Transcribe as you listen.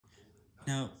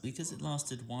Now, because it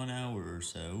lasted 1 hour or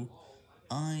so,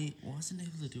 I wasn't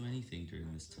able to do anything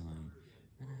during this time,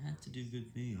 and I had to do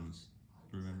good moves.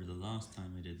 Remember, the last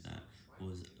time I did that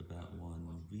was about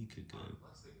 1 week ago.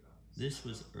 This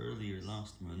was earlier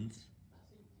last month,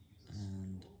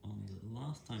 and on the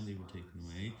last time they were taken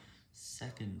away,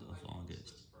 2nd of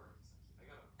August.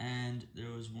 And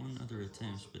there was one other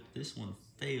attempt, but this one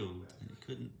failed, and it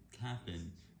couldn't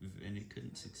happen, and it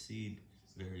couldn't succeed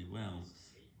very well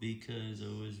because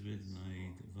I was with my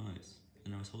device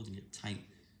and I was holding it tight.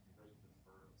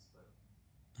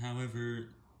 However,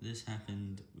 this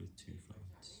happened with 2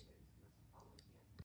 phones.